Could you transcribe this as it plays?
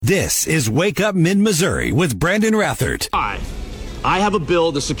This is Wake Up Mid-Missouri with Brandon Rathert. I have a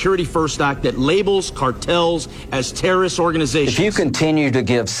bill, the Security First Act, that labels cartels as terrorist organizations. If you continue to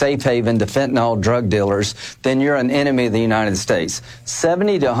give safe haven to fentanyl drug dealers, then you're an enemy of the United States.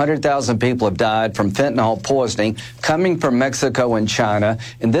 70 to 100,000 people have died from fentanyl poisoning coming from Mexico and China,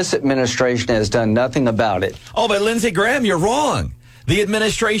 and this administration has done nothing about it. Oh, but Lindsey Graham, you're wrong. The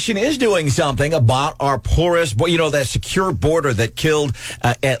administration is doing something about our porous, that secure border that killed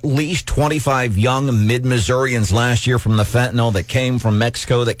at least 25 young mid-Missourians last year from the fentanyl that came from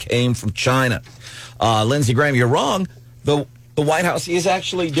Mexico, that came from China. Lindsey Graham, you're wrong. The White House is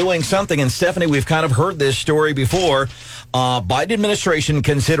actually doing something. And Stephanie, we've kind of heard this story before. Biden administration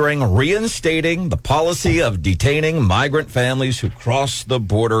considering reinstating the policy of detaining migrant families who cross the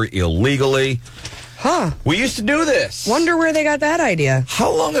border illegally. Huh. We used to do this. Wonder where they got that idea.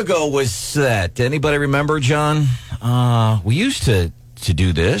 How long ago was that? Anybody remember, John? We used to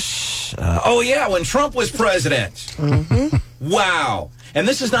do this. When Trump was president. Mm-hmm. Wow. And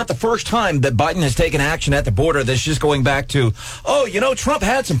this is not the first time that Biden has taken action at the border. That's just going back to, Trump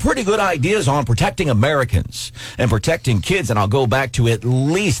had some pretty good ideas on protecting Americans and protecting kids. And I'll go back to at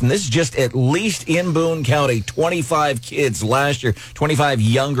least in Boone County, 25 kids last year, 25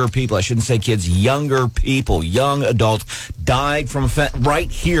 younger people. I shouldn't say kids, younger people, young adults died from right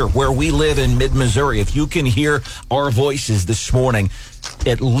here where we live in mid-Missouri. If you can hear our voices this morning,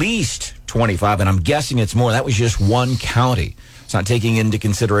 at least 25, and I'm guessing it's more. That was just one county. It's not taking into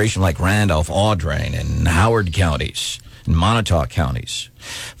consideration like Randolph, Audrain, and Howard counties, and Montauk counties.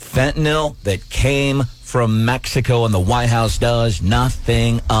 Fentanyl that came from Mexico, and the White House does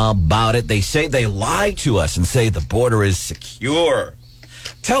nothing about it. They say they lie to us and say the border is secure.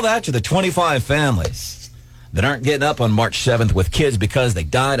 Tell that to the 25 families that aren't getting up on March 7th with kids because they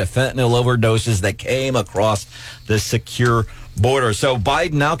died of fentanyl overdoses that came across the secure border. So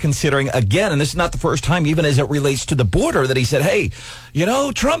Biden now considering again, and this is not the first time, even as it relates to the border, that he said, hey,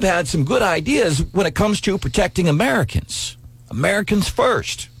 Trump had some good ideas when it comes to protecting Americans. Americans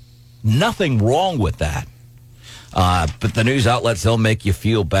first. Nothing wrong with that. But the news outlets, they'll make you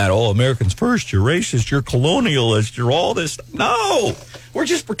feel bad. Oh, Americans first, you're racist, you're colonialist, you're all this. No, we're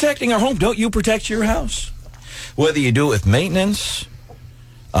just protecting our home. Don't you protect your house? Whether you do it with maintenance,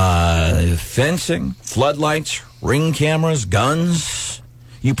 fencing, floodlights, ring cameras, guns,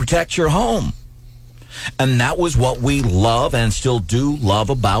 you protect your home. And that was what we love and still do love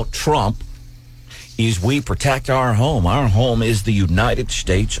about Trump, is we protect our home. Our home is the United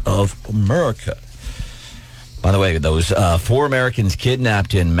States of America. By the way, those 4 Americans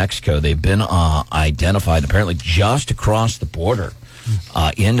kidnapped in Mexico, they've been identified apparently just across the border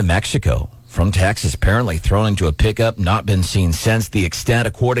into Mexico. From Texas, apparently thrown into a pickup, not been seen since. The extent,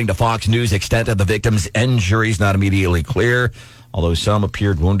 according to Fox News, extent of the victim's injuries not immediately clear, although some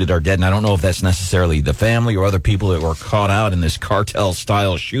appeared wounded or dead. And I don't know if that's necessarily the family or other people that were caught out in this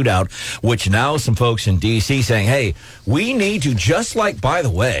cartel-style shootout, which now some folks in D.C. saying, hey, we need to, just like, by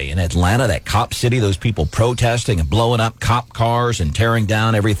the way, in Atlanta, that cop city, those people protesting and blowing up cop cars and tearing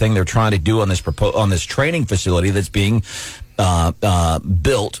down everything they're trying to do on this training facility that's being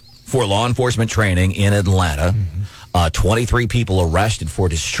built for law enforcement training in Atlanta. 23 people arrested for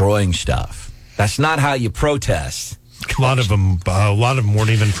destroying stuff. That's not how you protest. A lot of them weren't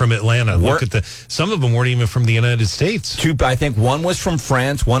even from Atlanta. Some of them weren't even from the United States. I think one was from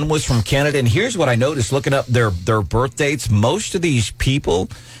France, one was from Canada. And here's what I noticed looking up their birth dates. Most of these people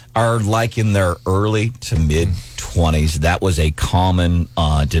are like in their early to mid 20s. That was a common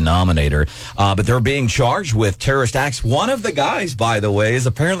denominator. But they're being charged with terrorist acts. One of the guys, by the way, is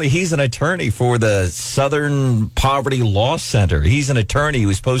apparently he's an attorney for the Southern Poverty Law Center. He's an attorney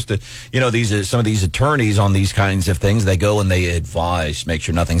who's supposed to, some of these attorneys on these kinds of things, they go and they advise, make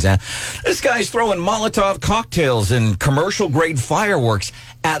sure nothing's happening. This guy's throwing Molotov cocktails and commercial grade fireworks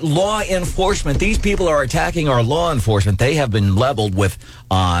at law enforcement. These people are attacking our law enforcement. They have been leveled with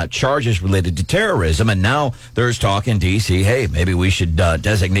charges related to terrorism, and now there's talk in D.C., hey, maybe we should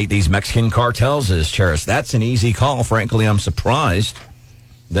designate these Mexican cartels as terrorists. That's an easy call. Frankly, I'm surprised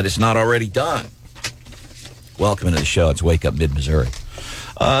that it's not already done. Welcome to the show. It's Wake Up Mid-Missouri.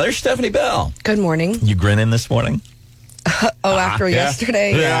 There's Stephanie Bell. Good morning. You grinning this morning? After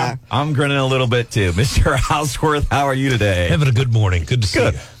yesterday? Yeah. I'm grinning a little bit, too. Mr. Houseworth, how are you today? Having a good morning. Good to see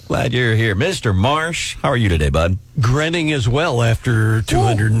you. Glad you're here. Mr. Marsh, how are you today, bud? Grinning as well after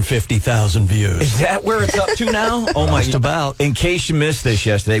 250,000 views. Is that where it's up to now? Oh, my. Just about. In case you missed this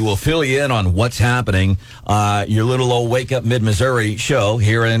yesterday, we'll fill you in on what's happening. Your little old Wake Up Mid-Missouri show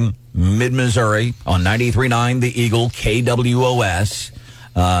here in Mid-Missouri on 93.9 The Eagle, KWOS.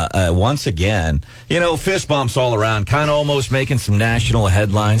 once again, fist bumps all around, kind of almost making some national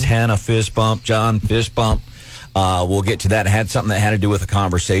headlines. Hannah fist bump, John fist bump. We'll get to that. It had something that had to do with a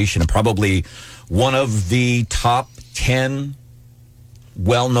conversation, and probably one of the top 10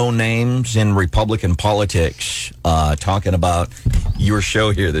 well-known names in Republican politics, talking about your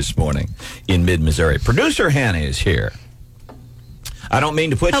show here this morning in mid-Missouri. Producer Hannah is here. I don't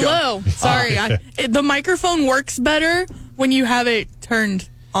mean to put you on. Hello. Sorry. The microphone works better when you have it turned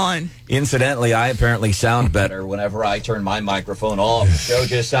on. Incidentally, I apparently sound better whenever I turn my microphone off. The show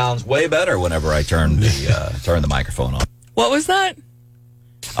just sounds way better whenever I turn the microphone on. What was that?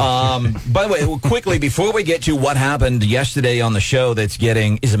 By the way, quickly, before we get to what happened yesterday on the show that's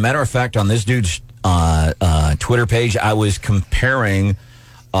getting, as a matter of fact, on this dude's Twitter page, I was comparing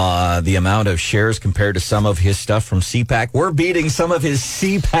the amount of shares compared to some of his stuff from CPAC. We're beating some of his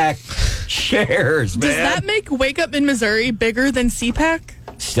CPAC shares, man. Does that make Wake Up in Missouri bigger than CPAC?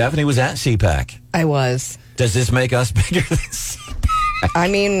 Stephanie was at CPAC. I was. Does this make us bigger than CPAC? I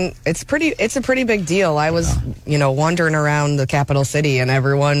mean, it's a pretty big deal. I was, wandering around the capital city, and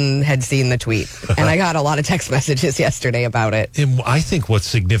everyone had seen the tweet. And I got a lot of text messages yesterday about it. And I think what's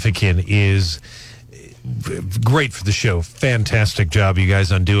significant is great for the show. Fantastic job, you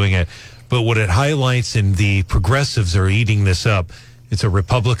guys, on doing it. But what it highlights, and the progressives are eating this up, it's a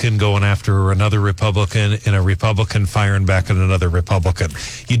Republican going after another Republican, and a Republican firing back at another Republican.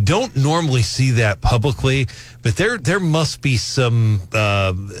 You don't normally see that publicly, but there must be some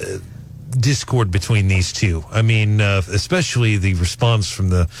discord between these two. I mean, especially the response from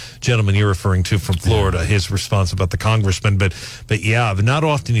the gentleman you're referring to from Florida, his response about the congressman. But yeah, not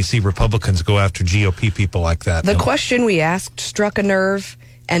often you see Republicans go after GOP people like that. The question we asked struck a nerve,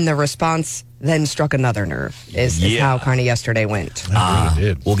 and the response then struck another nerve, is how kind of yesterday went.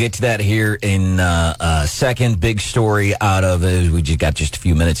 We'll get to that here in a second. Big story out of it. We just got just a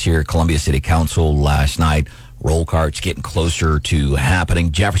few minutes here. Columbia City Council last night. Roll carts getting closer to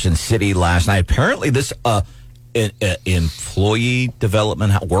happening. Jefferson City last night. Apparently this employee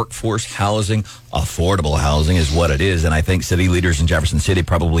development, workforce housing, affordable housing is what it is. And I think city leaders in Jefferson City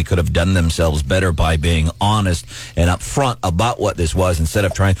probably could have done themselves better by being honest and upfront about what this was, instead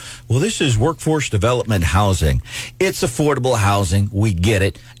of trying, well, this is workforce development housing. It's affordable housing. We get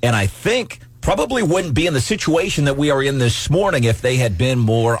it. And I think probably wouldn't be in the situation that we are in this morning if they had been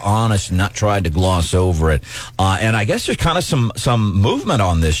more honest and not tried to gloss over it. And I guess there's kind of some movement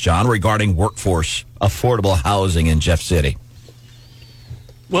on this, John, regarding workforce affordable housing in Jeff City.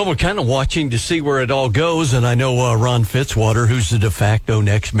 Well, we're kind of watching to see where it all goes, and I know Ron Fitzwater, who's the de facto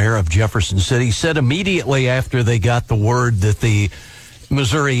next mayor of Jefferson City, said immediately after they got the word that the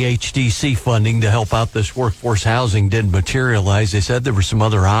Missouri HDC funding to help out this workforce housing didn't materialize, they said there were some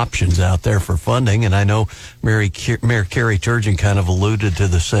other options out there for funding, and I know Mayor Carrie Turgeon kind of alluded to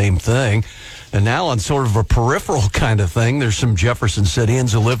the same thing. And now on sort of a peripheral kind of thing, there's some Jefferson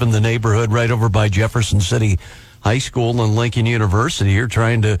Cityans who live in the neighborhood right over by Jefferson City High School and Lincoln University here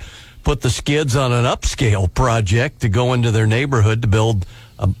trying to put the skids on an upscale project to go into their neighborhood to build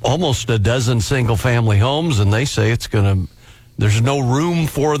almost a dozen single-family homes, and they say there's no room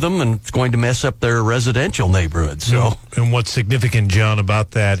for them, and it's going to mess up their residential neighborhood. So, and what's significant, John,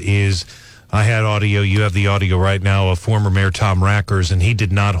 about that is I had audio. You have the audio right now of former Mayor Tom Rackers, and he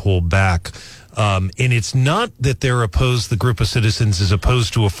did not hold back. And it's not that they're opposed, the group of citizens is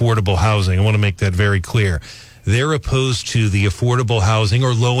opposed to affordable housing. I want to make that very clear. They're opposed to the affordable housing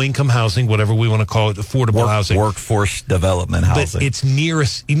or low-income housing, whatever we want to call it, affordable housing. Workforce development housing. But it's near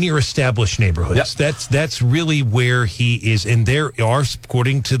established neighborhoods. Yep. That's really where he is. And there are,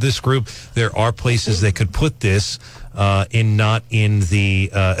 according to this group, there are places that could put this not in the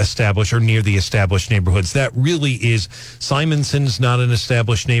established or near the established neighborhoods. That really is, Simonson's not an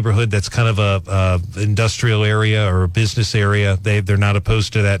established neighborhood. That's kind of a industrial area or a business area. They're not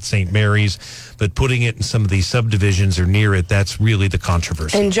opposed to that. St. Mary's, but putting it in some of these subdivisions or near it, that's really the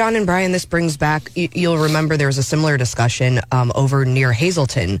controversy. And John and Brian, this brings back, you'll remember there was a similar discussion over near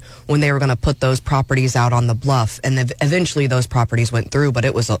Hazelton when they were going to put those properties out on the bluff, and eventually those properties went through, but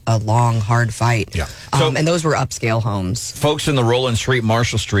it was a long, hard fight. Yeah. And those were upscale homes. Folks in the Roland Street,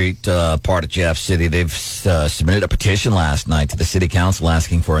 Marshall Street part of Jeff City, they've submitted a petition last night to the city council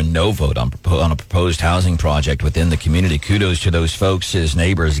asking for a no vote on a proposed housing project within the community. Kudos to those folks, his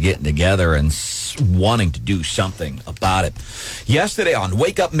neighbors, getting together and wanting to do something about it. Yesterday on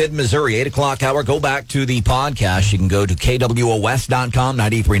Wake Up Mid-Missouri, 8 o'clock hour, go back to the podcast. You can go to KWOS.com,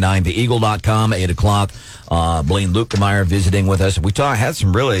 93.9TheEagle.com, 8 o'clock. Blaine Lukemeyer visiting with us. We had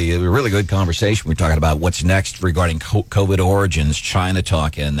some really good conversation. We're talking about what's next regarding COVID origins, China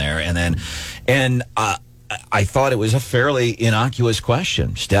talk in there. And I thought it was a fairly innocuous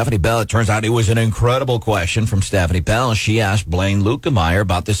question. Stephanie Bell, it turns out it was an incredible question from Stephanie Bell. She asked Blaine Luetkemeyer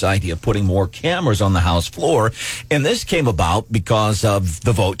about this idea of putting more cameras on the House floor. And this came about because of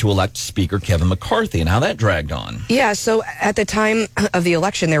the vote to elect Speaker Kevin McCarthy and how that dragged on. Yeah, so at the time of the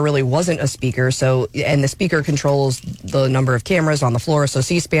election, there really wasn't a speaker. And the speaker controls the number of cameras on the floor. So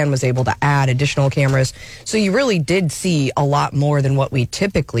C-SPAN was able to add additional cameras. So you really did see a lot more than what we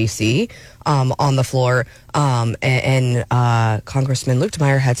typically see on the floor. And Congressman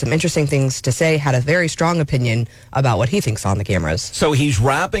Luetkemeyer had some interesting things to say, had a very strong opinion about what he thinks on the cameras. So he's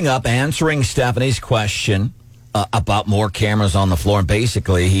wrapping up answering Stephanie's question about more cameras on the floor. And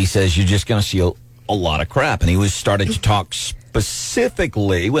basically, he says you're just going to see a lot of crap. And he started to talk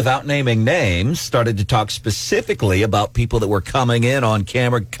specifically, without naming names, started to talk specifically about people that were coming in on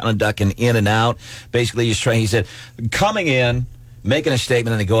camera, kind of ducking in and out. Basically, he said, coming in, making a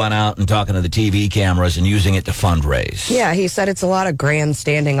statement, and then going out and talking to the TV cameras and using it to fundraise. Yeah, he said it's a lot of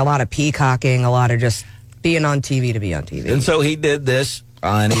grandstanding, a lot of peacocking, a lot of just being on TV to be on TV. And so he did this,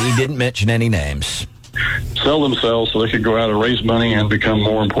 and he didn't mention any names. Sell themselves so they could go out and raise money and become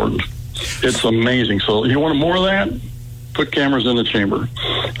more important. It's amazing. So you want more of that? Put cameras in the chamber,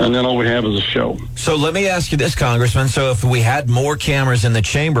 and then all we have is a show. So let me ask you this, Congressman. So if we had more cameras in the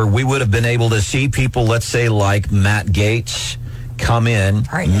chamber, we would have been able to see people, let's say like Matt Gaetz, come in,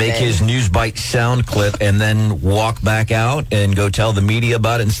 make his News Bite sound clip, and then walk back out and go tell the media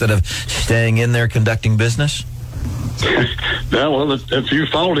about it instead of staying in there conducting business? Yeah, well, if you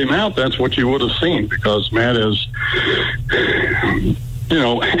followed him out, that's what you would have seen, because Matt is,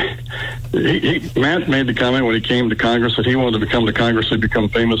 Matt made the comment when he came to Congress that he wanted to come to Congress to become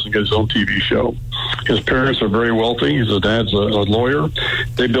famous and get his own TV show. His parents are very wealthy. His dad's a lawyer.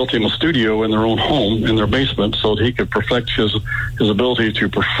 They built him a studio in their own home, in their basement, so that he could perfect his ability to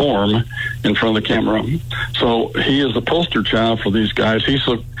perform in front of the camera. So he is the poster child for these guys. He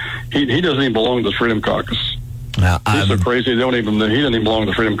doesn't even belong to the Freedom Caucus. He's so crazy. He doesn't even belong to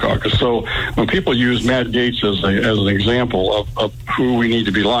the Freedom Caucus. So when people use Matt Gaetz as an example of who we need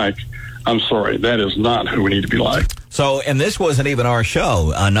to be like, I'm sorry, that is not who we need to be like. So, and this wasn't even our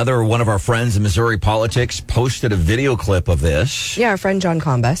show. Another one of our friends in Missouri politics posted a video clip of this. Yeah, our friend John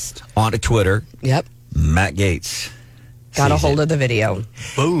Combest. Onto Twitter. Yep. Matt Gaetz got a hold of the video.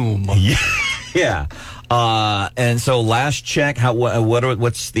 Boom. Yeah. And so last check, and Matt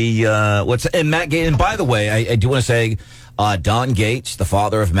Gaetz, and by the way, I do want to say, Don Gaetz, the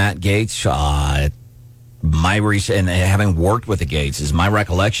father of Matt Gaetz, and having worked with the Gaetz, is my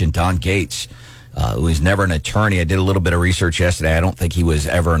recollection, Don Gaetz, who was never an attorney. I did a little bit of research yesterday. I don't think he was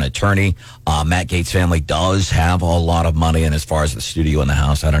ever an attorney. Matt Gaetz' family does have a lot of money, and as far as the studio in the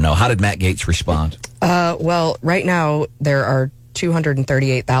house, I don't know. How did Matt Gaetz respond? Well, right now there are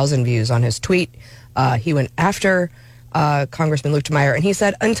 238,000 views on his tweet. He went after Congressman Luetkemeyer, and he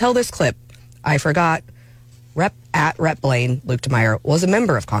said, until this clip, I forgot Rep Blaine Luetkemeyer was a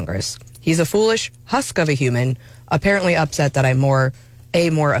member of Congress. He's a foolish husk of a human, apparently upset that I'm a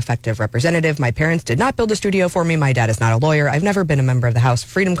more effective representative. My parents did not build a studio for me. My dad is not a lawyer. I've never been a member of the House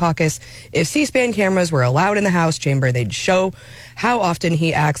Freedom Caucus. If C-SPAN cameras were allowed in the House chamber, they'd show how often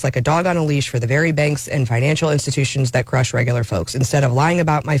he acts like a dog on a leash for the very banks and financial institutions that crush regular folks. Instead of lying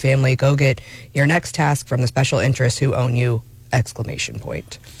about my family, go get your next task from the special interests who own you! !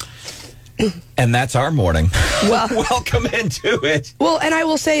 And that's our morning. Well, welcome into it. Well, and I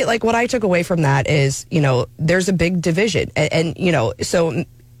will say, like, what I took away from that is, there's a big division. And so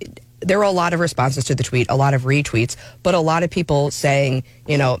there were a lot of responses to the tweet, a lot of retweets, but a lot of people saying,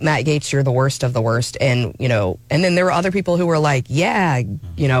 Matt Gaetz, you're the worst of the worst. And, and then there were other people who were like, yeah,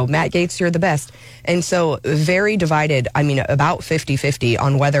 Matt Gaetz, you're the best. And so very divided, about 50-50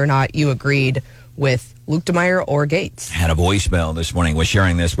 on whether or not you agreed with Luetkemeyer or Gaetz. Had a voicemail this morning. Was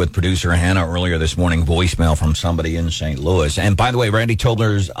sharing this with producer Hannah earlier this morning. Voicemail from somebody in St. Louis. And by the way, Randy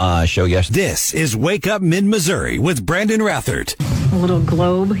Tobler's show yesterday. This is Wake Up Mid-Missouri with Brandon Rathert. A little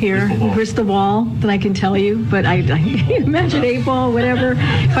globe here, crystal ball that I can tell you, but I imagine 8-ball, whatever.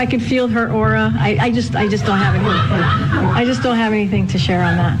 If I could feel her aura, I just don't have anything. I just don't have anything to share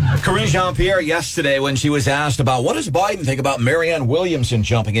on that. Karine Jean-Pierre yesterday, when she was asked about what does Biden think about Marianne Williamson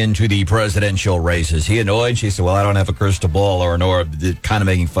jumping into the presidential races, he annoyed. She said, well, I don't have a crystal ball, or an aura, kind of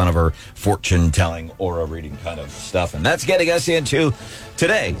making fun of her fortune-telling, aura reading kind of stuff. And that's getting us into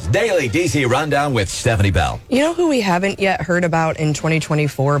today's Daily DC Rundown with Stephanie Bell. You know who we haven't yet heard about in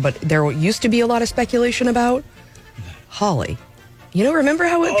 2024, but there used to be a lot of speculation about? Hawley. Remember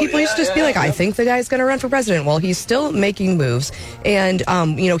how people used to just be like, I think the guy's going to run for president. Well, he's still making moves. And,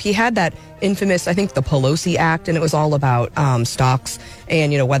 he had that infamous, I think, the Pelosi Act, and it was all about stocks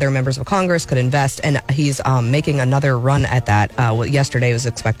and, whether members of Congress could invest. And he's making another run at that. Yesterday was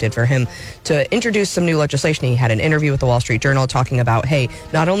expected for him to introduce some new legislation. He had an interview with the Wall Street Journal talking about, hey,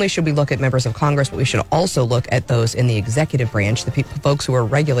 not only should we look at members of Congress, but we should also look at those in the executive branch, the folks who are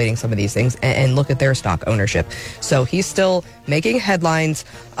regulating some of these things, and look at their stock ownership. So he's still making headlines.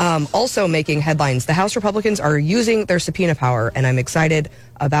 Also making headlines, the House Republicans are using their subpoena power, and I'm excited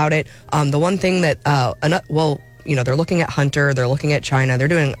about it. The one thing that, they're looking at Hunter, they're looking at China, they're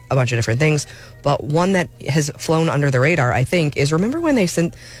doing a bunch of different things, but one that has flown under the radar, I think, is remember when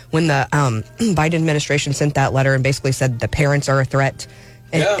the Biden administration sent that letter and basically said the parents are a threat?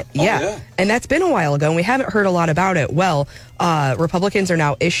 And, yeah. And that's been a while ago, and we haven't heard a lot about it. Well, Republicans are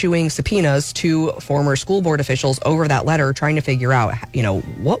now issuing subpoenas to former school board officials over that letter, trying to figure out,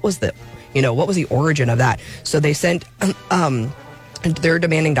 what was the origin of that. So they sent, they're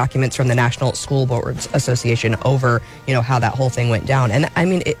demanding documents from the National School Boards Association over, how that whole thing went down. And I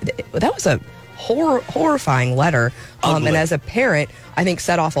mean, that was a horrifying letter. And as a parent, I think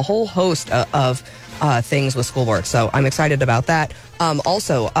set off a whole host of things with school boards. So I'm excited about that.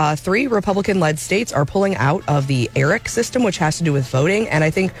 Also, 3 Republican-led states are pulling out of the ERIC system, which has to do with voting, and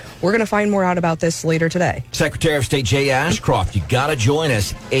I think we're going to find more out about this later today. Secretary of State Jay Ashcroft, you got to join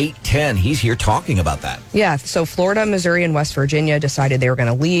us, 8:10. He's here talking about that. Yeah, so Florida, Missouri, and West Virginia decided they were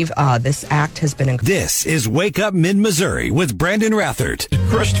going to leave. This act has been... This is Wake Up Mid-Missouri with Brandon Rathert.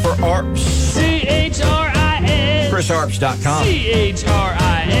 Christopher Arps. CHRIS. ChrisArps.com.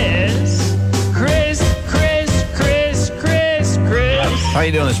 CHRIS. Chris. How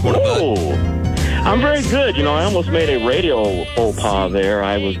you doing this morning, bud? I'm very good. I almost made a radio faux pas there.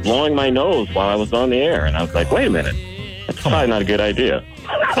 I was blowing my nose while I was on the air, and I was like, wait a minute. That's probably not a good idea.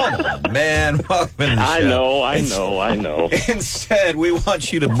 Come on, man. Welcome to the show. I know. Instead, we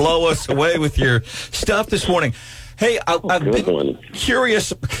want you to blow us away with your stuff this morning. Hey, I've been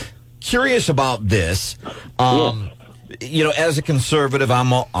curious about this. As a conservative,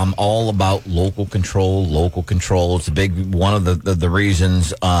 I'm all about local control. It's a big one of the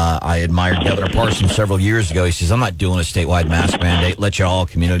reasons I admired Governor Parsons several years ago. He says, I'm not doing a statewide mask mandate. Let y'all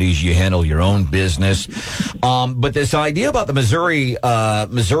communities, you handle your own business. But this idea about the Missouri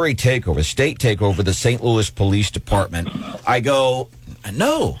takeover, state takeover, the St. Louis Police Department, I go,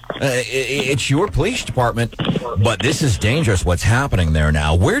 no, it's your police department, but this is dangerous what's happening there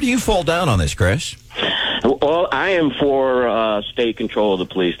now. Where do you fall down on this, Chris? Well, I am for state control of the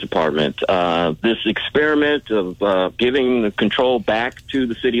police department. This experiment of giving the control back to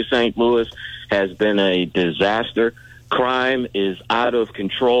the city of St. Louis has been a disaster. Crime is out of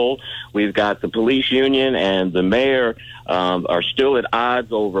control. We've got the police union and the mayor are still at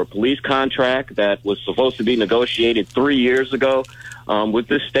odds over a police contract that was supposed to be negotiated 3 years ago. With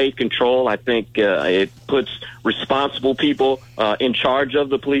this state control, I think it puts responsible people in charge of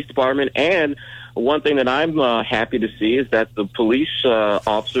the police department. And one thing that I'm happy to see is that the police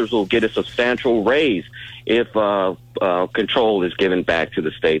officers will get a substantial raise if control is given back to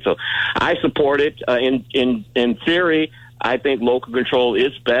the state. So I support it. In theory, I think local control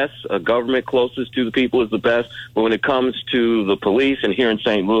is best. A government closest to the people is the best. But when it comes to the police, and here in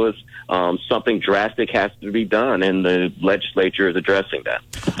St. Louis, something drastic has to be done, and the legislature is addressing that.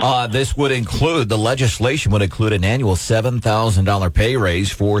 The legislation would include an annual $7,000 pay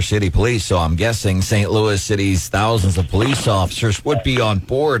raise for city police. So I'm guessing St. Louis City's thousands of police officers would be on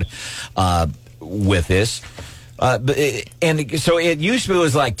board with this. So it used to be, it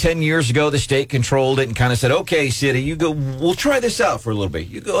was like 10 years ago, the state controlled it and kind of said, okay, city, you go, we'll try this out for a little bit.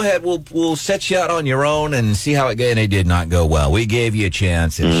 You go ahead, we'll set you out on your own and see how it goes. And it did not go well. We gave you a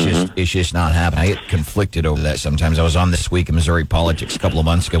chance. It's just not happening. I get conflicted over that sometimes. I was on This Week in Missouri Politics a couple of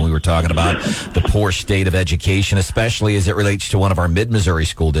months ago. We were talking about the poor state of education, especially as it relates to one of our mid-Missouri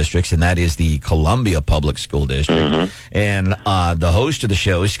school districts, and that is the Columbia Public School District. And the host of the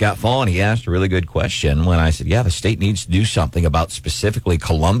show, Scott Fawn, he asked a really good question when I said, yeah, the state needs to do something about specifically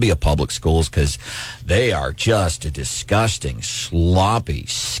Columbia Public Schools because they are just a disgusting, sloppy,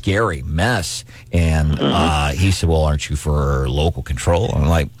 scary mess. And he said, well, aren't you for local control? I'm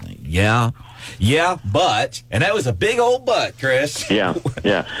like, yeah, but, and that was a big old but, Chris. Yeah.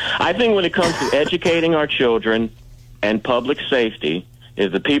 I think when it comes to educating our children and public safety,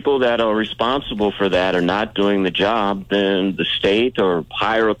 if the people that are responsible for that are not doing the job, then the state or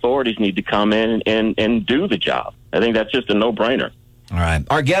higher authorities need to come in and do the job. I think that's just a no-brainer. All right.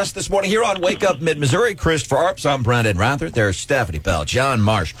 Our guest this morning here on Wake Up Mid-Missouri, Christopher Arps. I'm Brandon Rathert. There's Stephanie Bell, John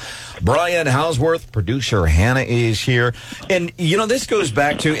Marsh, Brian Hausworth, producer Hannah is here. And, you know, this goes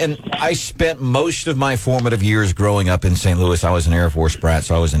back to, and I spent most of my formative years growing up in St. Louis. I was an Air Force brat,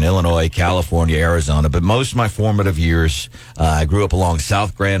 so I was in Illinois, California, Arizona. But most of my formative years, I grew up along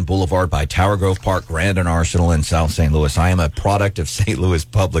South Grand Boulevard by Tower Grove Park, Grandin Arsenal in South St. Louis. I am a product of St. Louis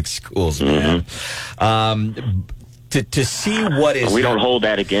public schools, man. To see what is... We don't hold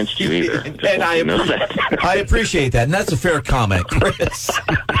that against you either. And I appreciate that. And that's a fair comment, Chris.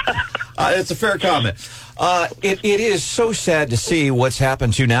 It's a fair comment. It is so sad to see what's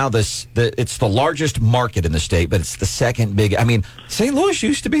happened to now. It's the largest market in the state, but it's the second big. I mean, St. Louis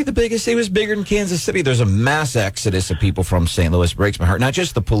used to be the biggest. It was bigger than Kansas City. There's a mass exodus of people from St. Louis. It breaks my heart. Not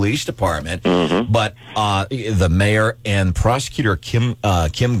just the police department, but the mayor and prosecutor Kim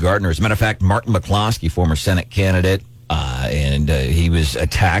Gardner. As a matter of fact, Martin McCloskey, former Senate candidate, and he was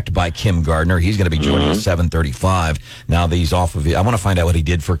attacked by Kim Gardner. He's going to be joining us 7:35. Now that he's off of it, I want to find out what he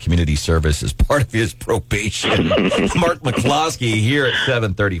did for community service as part of his probation. Mark McCloskey here at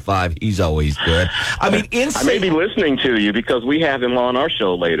 7:35. He's always good. I mean, I may be listening to you because we have him on our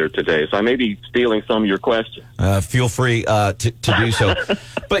show later today, so I may be stealing some of your questions. Feel free to do so.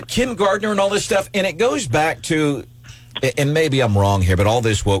 But Kim Gardner and all this stuff, and it goes back to... And maybe I'm wrong here, but all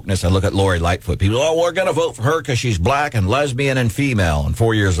this wokeness, I look at Lori Lightfoot. People, we're going to vote for her because she's black and lesbian and female. And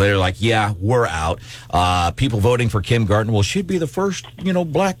 4 years later, like, yeah, we're out. People voting for Kim Gardner, well, she'd be the first,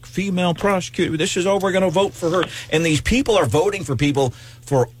 black female prosecutor. This is we're going to vote for her. And these people are voting for people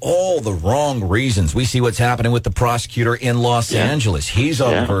for all the wrong reasons. We see what's happening with the prosecutor in Los Angeles. He's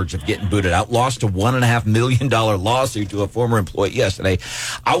on the verge of getting booted out. Lost a $1.5 million lawsuit to a former employee yesterday.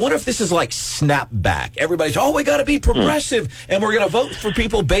 I wonder if this is like snapback. Everybody's, we got to be progressive, and we're going to vote for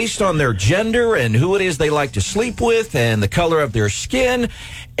people based on their gender and who it is they like to sleep with and the color of their skin.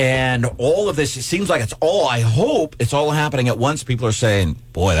 And all of this, it seems like I hope it's all happening at once. People are saying,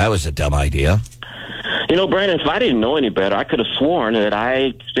 boy, that was a dumb idea. Brandon, if I didn't know any better, I could have sworn that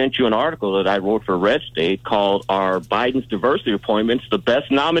I sent you an article that I wrote for Red State called "Are Biden's Diversity Appointments the Best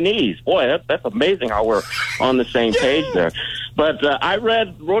Nominees?" Boy, that's amazing how we're on the same page there. But I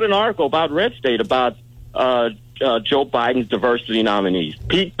wrote an article about Red State about Joe Biden's diversity nominees.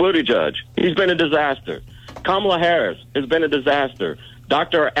 Pete Buttigieg, he's been a disaster. Kamala Harris has been a disaster.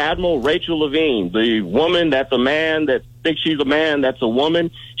 Dr. Admiral Rachel Levine, the woman that's a man that thinks she's a man that's a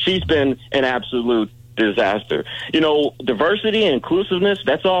woman, she's been an absolute disaster. Diversity and inclusiveness,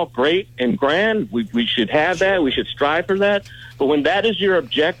 that's all great and grand. We should have that. We should strive for that. But when that is your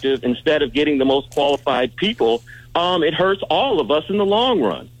objective, instead of getting the most qualified people, it hurts all of us in the long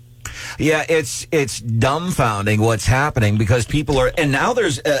run. Yeah, it's dumbfounding what's happening because people are, and now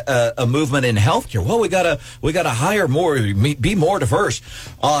there's a movement in healthcare. Well, we gotta hire more, be more diverse.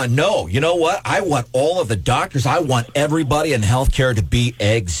 No, you know what? I want all of the doctors. I want everybody in healthcare to be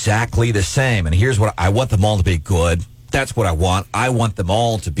exactly the same. And here's what I want them all to be good. That's what I want. I want them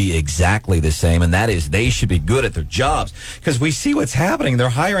all to be exactly the same, and that is they should be good at their jobs. Because we see what's happening. They're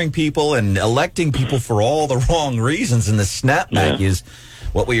hiring people and electing people for all the wrong reasons, and the snapback is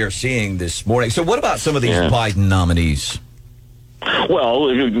what we are seeing this morning. So what about some of these Biden nominees?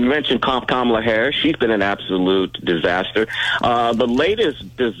 Well, you mentioned Kamala Harris. She's been an absolute disaster. The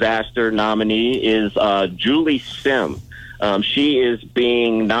latest disaster nominee is Julie Sim. She is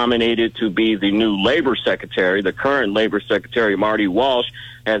being nominated to be the new labor secretary. The current labor secretary, Marty Walsh,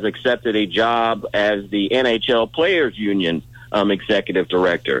 has accepted a job as the NHL Players Union executive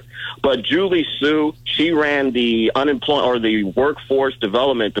director. But Julie Sue, she ran the the workforce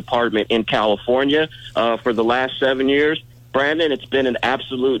development department in California for the last 7 years. Brandon, it's been an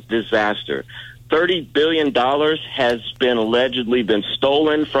absolute disaster. $30 billion has been allegedly been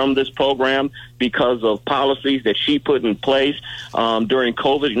stolen from this program because of policies that she put in place during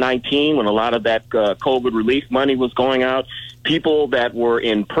COVID-19 when a lot of that COVID relief money was going out. People that were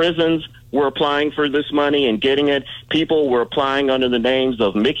in prisons were applying for this money and getting it. People were applying under the names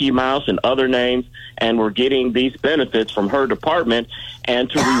of Mickey Mouse and other names and were getting these benefits from her department. And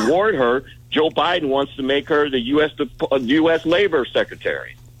to reward her, Joe Biden wants to make her the U.S. Labor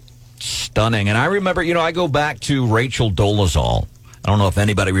Secretary. Stunning. And I remember, I go back to Rachel Dolezal. I don't know if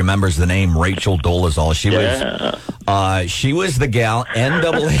anybody remembers the name Rachel Dolezal. She was the gal,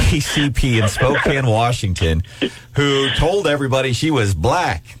 NAACP in Spokane, Washington, who told everybody she was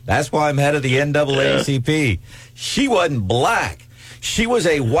black. That's why I'm head of the NAACP. She wasn't black. She was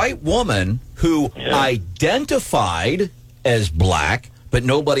a white woman who identified as black, but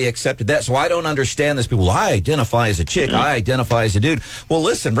nobody accepted that. So I don't understand this. People, I identify as a chick. I identify as a dude. Well,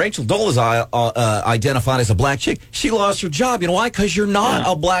 listen, Rachel Dole is identified as a black chick. She lost her job. You know why? Because you're not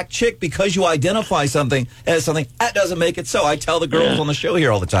a black chick. Because you identify something as something, that doesn't make it so. I tell the girls on the show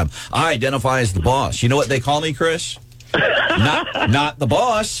here all the time, I identify as the boss. You know what they call me, Chris? not the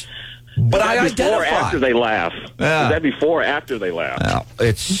boss. But I identify. Before or after they laugh? Yeah. Is that before or after they laugh? Well,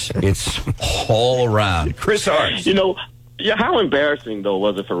 it's all around. Chris Arps. You know, how embarrassing, though,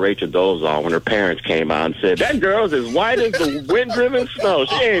 was it for Rachel Dolezal when her parents came out and said, that girl's as white as the wind-driven snow.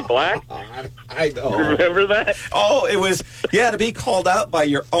 She ain't black. I know. Remember that? Oh, it was, to be called out by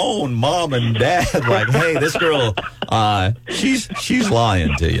your own mom and dad. Like, hey, this girl, she's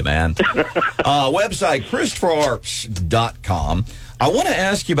lying to you, man. Website, ChristopherArps.com. I want to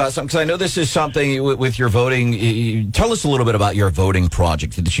ask you about something, because I know this is something with your voting. Tell us a little bit about your voting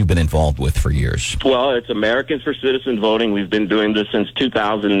project that you've been involved with for years. Well, it's Americans for Citizen Voting. We've been doing this since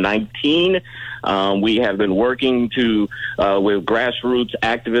 2019. We have been working with grassroots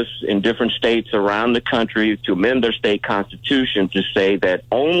activists in different states around the country to amend their state constitution to say that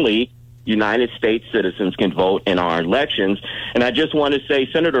only United States citizens can vote in our elections. And I just want to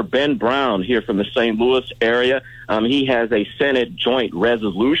say Senator Ben Brown here from the St. Louis area, he has a Senate Joint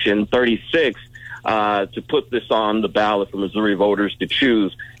Resolution 36 to put this on the ballot for Missouri voters to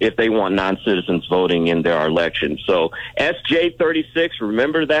choose if they want non-citizens voting in their elections. So SJ 36,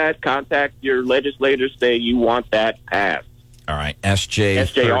 remember that. Contact your legislators, say you want that passed. All right,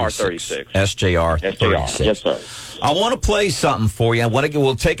 SJR 36. SJR 36. Yes, sir. I want to play something for you. I'll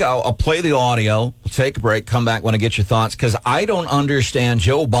play the audio. We'll take a break, come back, want to get your thoughts, because I don't understand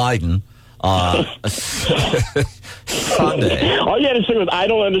Joe Biden Sunday. All you had to say was, I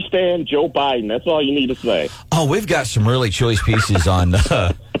don't understand Joe Biden. That's all you need to say. Oh, we've got some really choice pieces on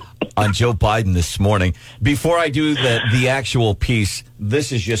Joe Biden this morning. Before I do the actual piece,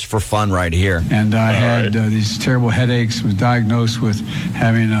 this is just for fun right here. And I had these terrible headaches, was diagnosed with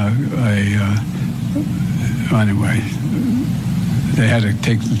having anyway, they had to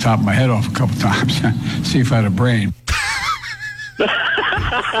take the top of my head off a couple times, see if I had a brain.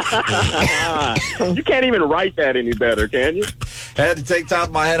 You can't even write that any better, can you? Had to take top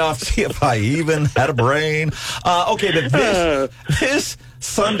of my head off, see if I even had a brain. Okay, but this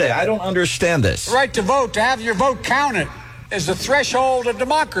Sunday, I don't understand this. The right to vote, to have your vote counted, is the threshold of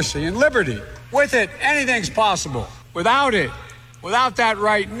democracy and liberty. With it, anything's possible. Without that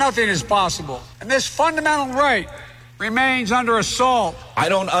right, nothing is possible. And this fundamental right remains under assault. I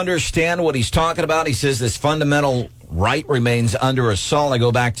don't understand what he's talking about. He says this fundamental right remains under assault. I go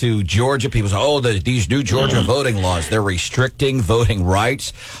back to Georgia. People say, these new Georgia voting laws, they're restricting voting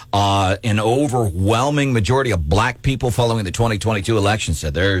rights. An overwhelming majority of black people following the 2022 election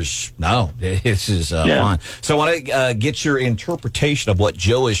said this is fine. So I want to get your interpretation of what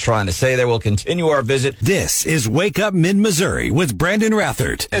Joe is trying to say there. We'll continue our visit. This is Wake Up Mid-Missouri with Brandon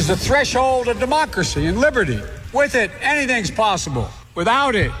Rathert. Is the threshold of democracy and liberty. With it, anything's possible.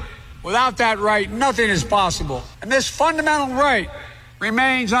 Without that right, nothing is possible. And this fundamental right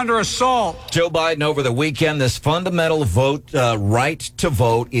remains under assault. Joe Biden over the weekend, this fundamental right to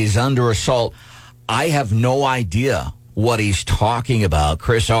vote is under assault. I have no idea what he's talking about.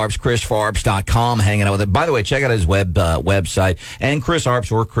 Chris Arps, ChristopherArps.com, hanging out with it. By the way, check out his website, and Chris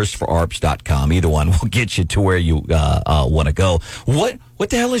Arps or ChristopherArps.com. Either one will get you to where you want to go. What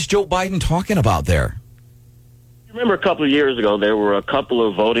the hell is Joe Biden talking about there? Remember a couple of years ago, there were a couple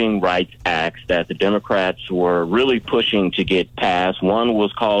of voting rights acts that the Democrats were really pushing to get passed. One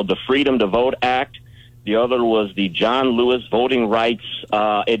was called the Freedom to Vote Act. The other was the John Lewis Voting Rights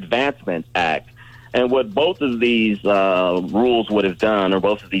Advancement Act. And what both of these rules would have done, or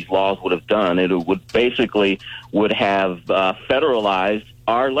both of these laws would have done, it would have federalized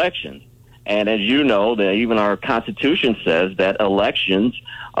our elections. And as you know, even our Constitution says that elections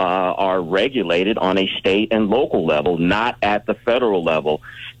are regulated on a state and local level, not at the federal level.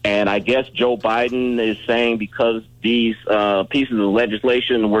 And I guess Joe Biden is saying because these pieces of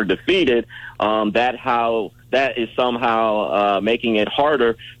legislation were defeated, that is somehow making it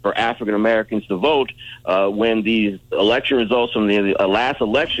harder for African Americans to vote when these election results from the last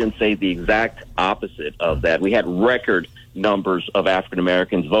election say the exact opposite of that. We had record numbers of African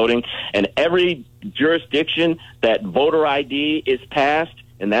Americans voting, and every jurisdiction that voter ID is passed,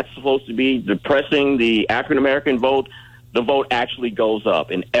 and that's supposed to be depressing the African American vote, the vote actually goes up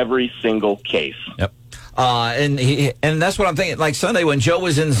in every single case. Yep. And that's what I'm thinking. Like Sunday when Joe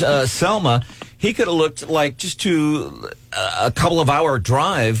was in Selma, he could have looked like just to a couple of hour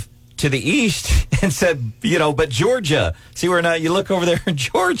drive to the east and said, but Georgia. See where now you look over there in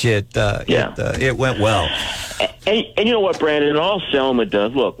Georgia, it went well. And you know what, Brandon? All Selma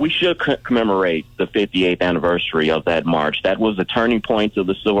does, look, we should commemorate the 58th anniversary of that march. That was the turning point of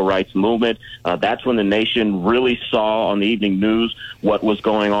the civil rights movement. That's when the nation really saw on the evening news what was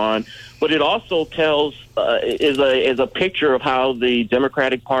going on. But it also tells, is a picture of how the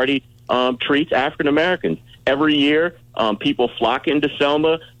Democratic Party treats African Americans. Every year, people flock into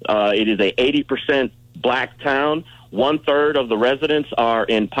Selma. It is a 80% black town. 1/3 of the residents are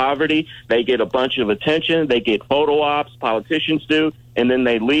in poverty. They get a bunch of attention. They get photo ops, politicians do, and then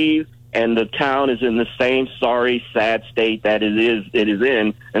they leave. And the town is in the same sorry, sad state that it is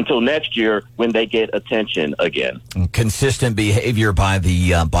in until next year when they get attention again. Consistent behavior by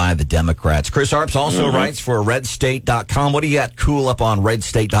the Democrats. Chris Arps also writes for RedState.com. What do you got cool up on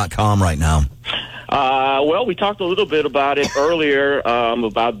RedState.com right now? Well, we talked a little bit about it earlier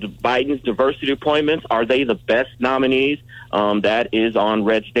about Biden's diversity appointments. Are they the best nominees? That is on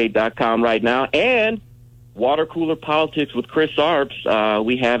RedState.com right now. And Water Cooler Politics with Chris Arps.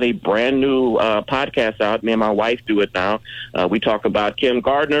 We have a brand new podcast out. Me and my wife do it now. We talk about Kim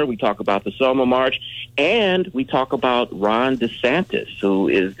Gardner. We talk about the Selma March. And we talk about Ron DeSantis, who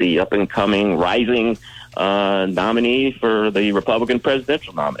is the up-and-coming rising nominee for the Republican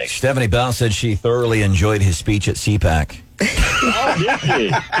presidential nomination. Stephanie Bell said she thoroughly enjoyed his speech at CPAC. Oh, did she?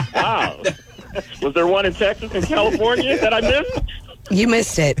 Wow. Was there one in Texas and California that I missed? You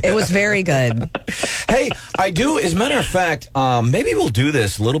missed it. It was very good. Hey, I do. As a matter of fact, maybe we'll do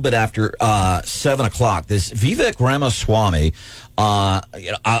this a little bit after 7 o'clock. This Vivek Ramaswamy,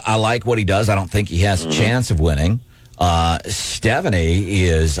 I like what he does. I don't think he has a chance of winning. Stephanie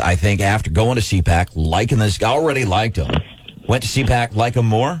is, I think, after going to CPAC, liking this guy, already liked him. Went to CPAC, like him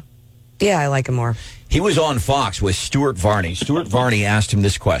more? Yeah, I like him more. He was on Fox with Stuart Varney. Stuart Varney asked him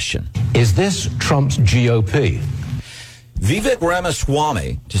this question. Is this Trump's GOP? Vivek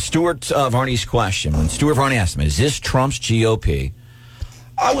Ramaswamy, to Stuart Varney's question, when Stuart Varney asked him, is this Trump's GOP?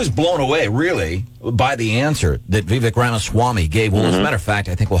 I was blown away, really, by the answer that Vivek Ramaswamy gave. Well, as a matter of fact,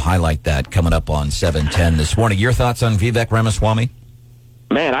 I think we'll highlight that coming up on 7:10 this morning. Your thoughts on Vivek Ramaswamy?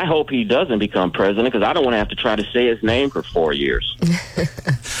 Man, I hope he doesn't become president because I don't want to have to try to say his name for 4 years.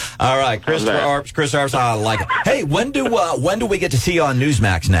 All right, Chris Arps, I like it. Hey, when do we get to see you on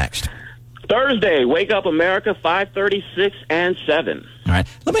Newsmax next? Thursday, Wake Up America, 5:30, 6, and 7. All right.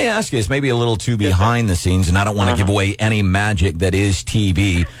 Let me ask you, it's maybe a little too behind the scenes, and I don't want to give away any magic that is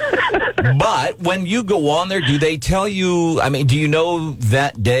TV. But when you go on there, do they tell you, do you know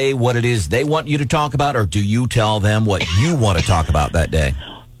that day what it is they want you to talk about, or do you tell them what you want to talk about that day?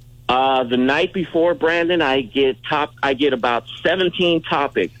 The night before, Brandon, I get about 17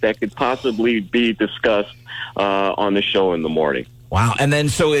 topics that could possibly be discussed on the show in the morning. Wow. And then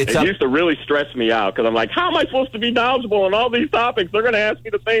so it used to really stress me out because I'm like, how am I supposed to be knowledgeable on all these topics? They're going to ask me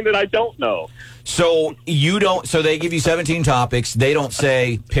the thing that I don't know. So so they give you 17 topics. They don't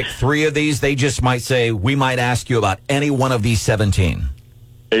say pick 3 of these. They just might say, we might ask you about any one of these 17.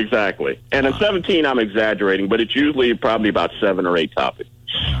 Exactly. And at 17, I'm exaggerating, but it's usually probably about 7 or 8 topics.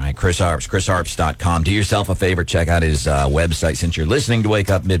 All right, Chris Arps, chrisarps.com. Do yourself a favor, check out his website. Since you're listening to Wake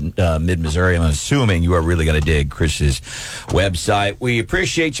Up Mid-Missouri, I'm assuming you are really going to dig Chris's website. We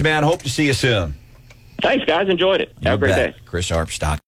appreciate you, man. Hope to see you soon. Thanks, guys. Enjoyed it. Have a great day. chrisarps.com.